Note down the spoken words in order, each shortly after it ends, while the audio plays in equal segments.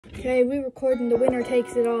Okay, we recording The Winner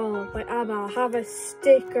Takes It All by ABBA. Have a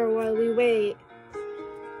sticker while we wait.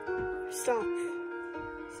 Stop.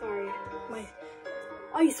 Sorry.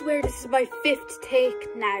 I swear this is my 5th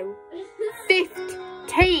take now. 5th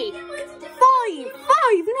take. 5!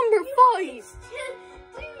 Number 5!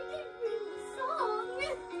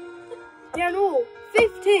 Yeah, no.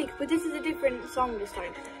 5th take, but this is a different song this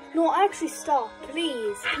time. No, actually stop.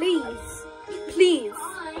 Please. Please. Please.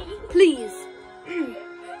 Please.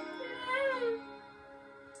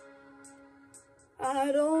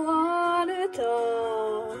 I don't wanna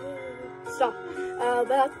talk, stop,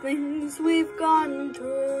 about things we've gone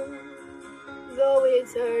through, though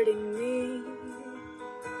it's hurting me.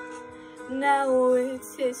 Now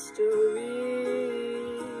it's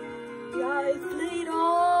history. I've played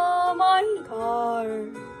all my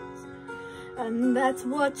cards, and that's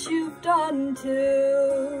what you've done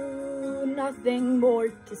too. Nothing more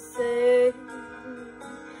to say,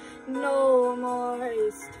 no more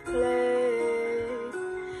is to play.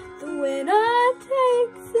 The winner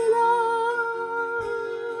takes it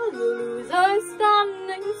all, the loser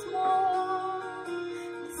standing small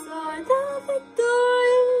beside the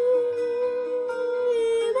victory.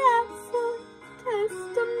 That's a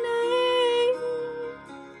test of me.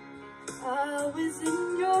 I was in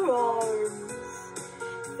your arms,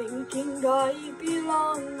 thinking I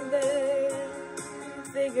belonged there.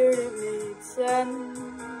 Figured it made sense,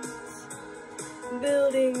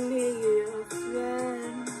 building me a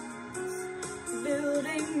friend,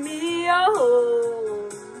 building me a home,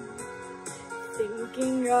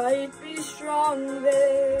 thinking I'd be strong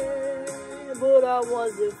there, but I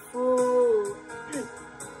was a fool,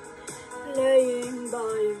 playing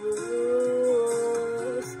by the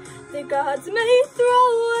rules. The gods may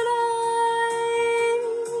throw at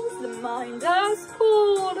eyes, the mind as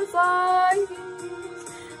cold as ice,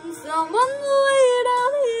 and someone way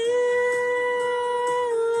down here,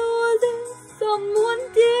 was it someone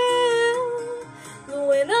dear? The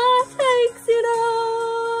winner takes it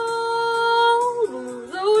all, the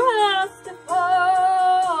loser has to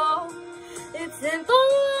fall. It's simple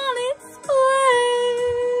and it's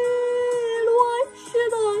plain. Why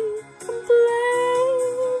should I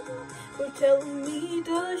complain? Well, tell me,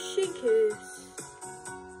 does she kiss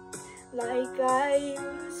like I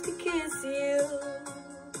used to kiss you?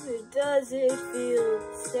 Or does it feel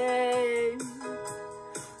the same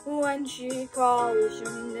when she calls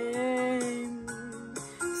your name?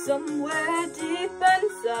 Somewhere deep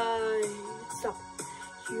inside, stop,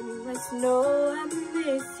 you must know I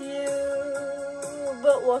miss you,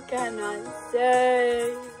 but what can I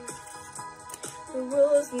say? The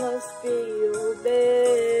rules must be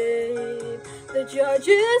obeyed, the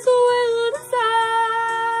judges will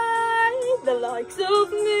decide, the likes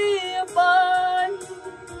of me are fine,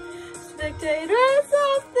 spectators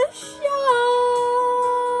of the show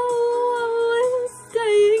is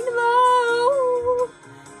staying low.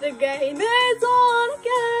 The game is on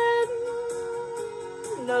again,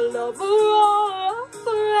 a lover or a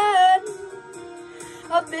friend,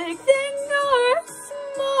 a big thing or a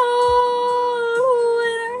small,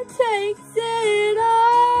 winner takes it all.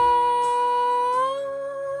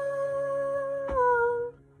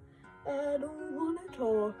 I don't wanna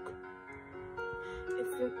talk if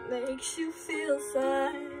it makes you feel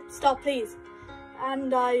sad. Stop, please.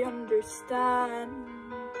 And I understand.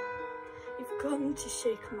 You've come to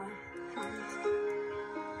shake my hand.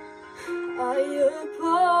 I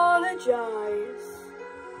apologize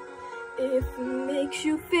if it makes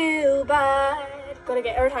you feel bad. Gotta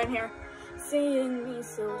get airtime here. Seeing me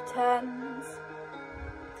so tense.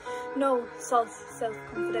 No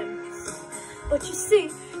self-confidence. But you see,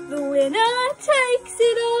 the winner takes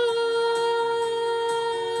it all.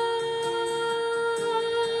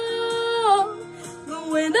 The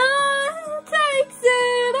winner takes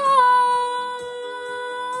it all.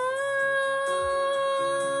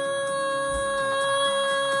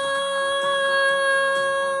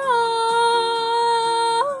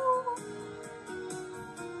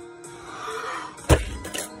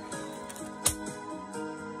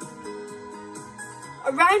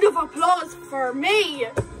 A round of applause for me.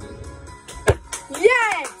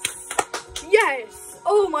 Yes! Yes!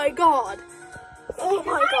 Oh my god. Oh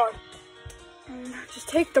my god. Just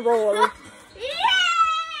take the roll. Yeah!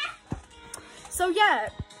 So yeah,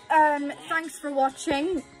 thanks for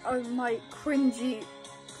watching my cringy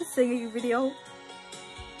singing video.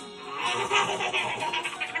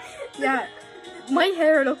 Yeah, my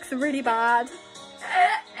hair looks really bad.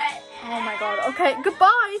 Oh my god. Okay,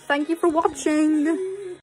 goodbye. Thank you for watching.